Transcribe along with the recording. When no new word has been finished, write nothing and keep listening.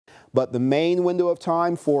But the main window of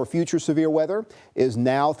time for future severe weather is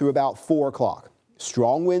now through about 4 o'clock.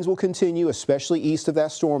 Strong winds will continue, especially east of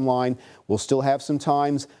that storm line. We'll still have some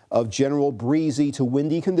times of general breezy to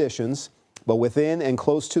windy conditions, but within and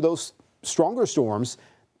close to those stronger storms,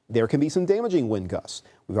 there can be some damaging wind gusts.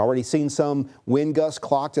 We've already seen some wind gusts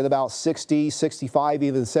clocked at about 60, 65,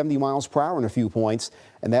 even 70 miles per hour in a few points,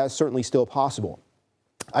 and that is certainly still possible.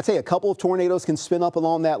 I'd say a couple of tornadoes can spin up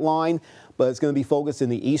along that line, but it's going to be focused in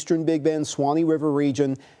the eastern Big Bend, Swanee River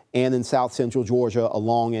region, and in south central Georgia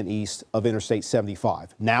along and east of Interstate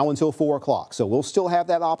 75. Now until 4 o'clock. So we'll still have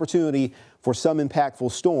that opportunity for some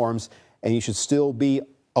impactful storms, and you should still be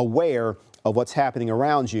aware of what's happening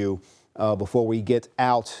around you before we get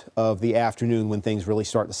out of the afternoon when things really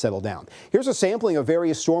start to settle down. Here's a sampling of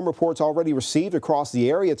various storm reports already received across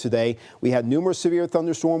the area today. We had numerous severe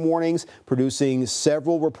thunderstorm warnings, producing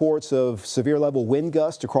several reports of severe level wind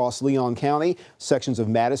gusts across Leon County, sections of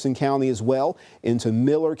Madison County as well, into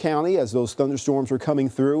Miller County as those thunderstorms were coming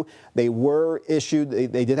through. They were issued,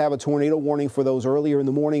 they did have a tornado warning for those earlier in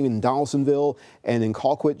the morning in Donaldsonville and in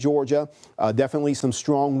Colquitt, Georgia. Definitely some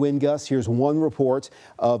strong wind gusts. Here's one report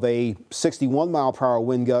of a 61-mile-per-hour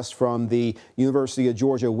wind gust from the University of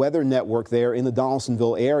Georgia Weather Network there in the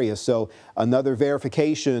Donaldsonville area. So another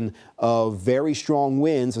verification of very strong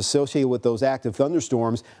winds associated with those active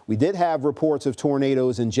thunderstorms. We did have reports of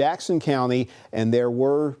tornadoes in Jackson County, and there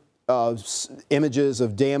were images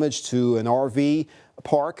of damage to an RV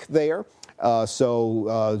park there.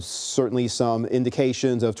 Certainly some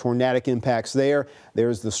indications of tornadic impacts there.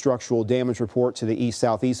 There's the structural damage report to the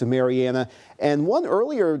east-southeast of Mariana. And one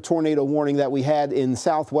earlier tornado warning that we had in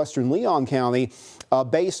southwestern Leon County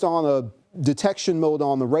based on a detection mode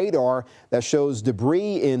on the radar that shows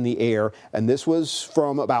debris in the air. And this was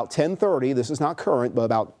from about 10:30. This is not current, but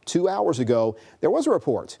about 2 hours ago, there was a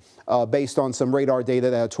report based on some radar data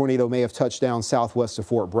that a tornado may have touched down southwest of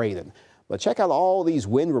Fort Braden. But check out all these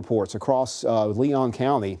wind reports across Leon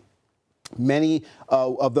County. Many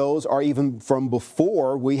of those are even from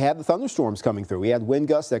before we had the thunderstorms coming through. We had wind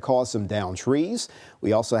gusts that caused some downed trees.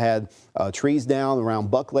 We also had trees down around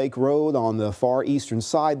Buck Lake Road on the far eastern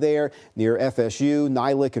side there near FSU,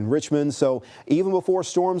 Nilik, and Richmond. So even before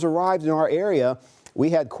storms arrived in our area,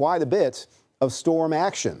 we had quite a bit of storm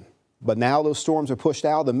action. But now those storms are pushed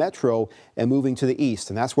out of the metro and moving to the east,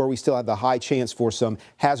 and that's where we still have the high chance for some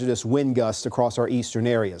hazardous wind gusts across our eastern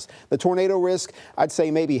areas. The tornado risk, I'd say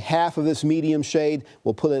maybe half of this medium shade.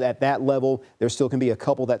 We'll put it at that level. There still can be a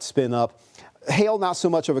couple that spin up. Hail, not so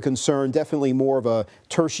much of a concern, definitely more of a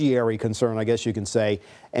tertiary concern, I guess you can say.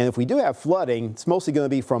 And if we do have flooding, it's mostly going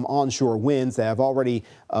to be from onshore winds that have already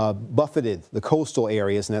buffeted the coastal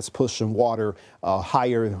areas, and that's pushed some water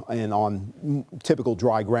higher and on typical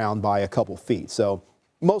dry ground by a couple feet. So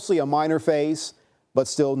mostly a minor phase, but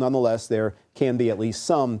still, nonetheless, there can be at least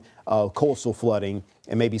some coastal flooding,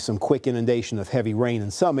 and maybe some quick inundation of heavy rain in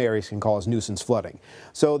some areas can cause nuisance flooding.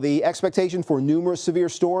 So the expectation for numerous severe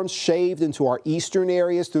storms shaved into our eastern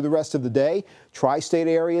areas through the rest of the day. Tri-state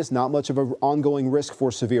areas, not much of an ongoing risk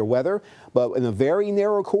for severe weather, but in a very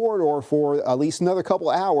narrow corridor for at least another couple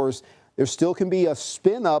hours, there still can be a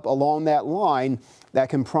spin up along that line that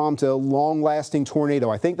can prompt a long-lasting tornado.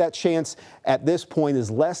 I think that chance at this point is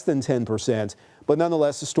less than 10%. But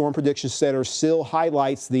nonetheless, the Storm Prediction Center still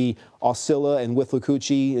highlights the Osceola and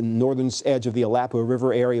Withlacoochee and northern edge of the Alapo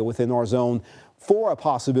River area within our zone for a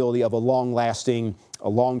possibility of a long-lasting, a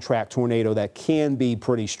long-track tornado that can be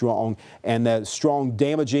pretty strong. And that strong,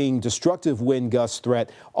 damaging, destructive wind gust threat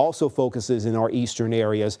also focuses in our eastern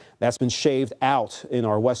areas. That's been shaved out in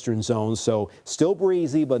our western zones. So still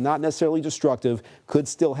breezy, but not necessarily destructive. Could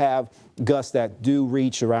still have gusts that do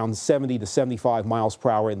reach around 70 to 75 miles per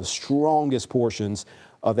hour in the strongest portions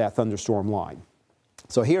of that thunderstorm line.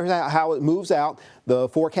 So here's how it moves out. The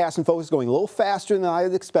forecast and focus going a little faster than I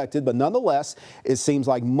had expected, but nonetheless, it seems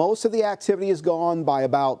like most of the activity is gone by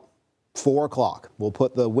about 4 o'clock. We'll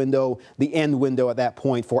put the window, the end window at that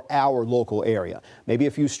point for our local area. Maybe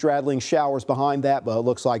a few straddling showers behind that, but it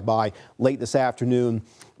looks like by late this afternoon,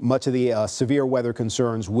 much of the severe weather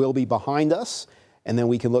concerns will be behind us. And then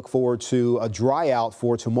we can look forward to a dry out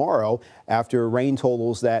for tomorrow after rain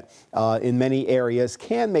totals that in many areas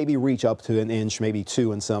can maybe reach up to an inch, maybe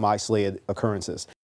 2 in some isolated occurrences.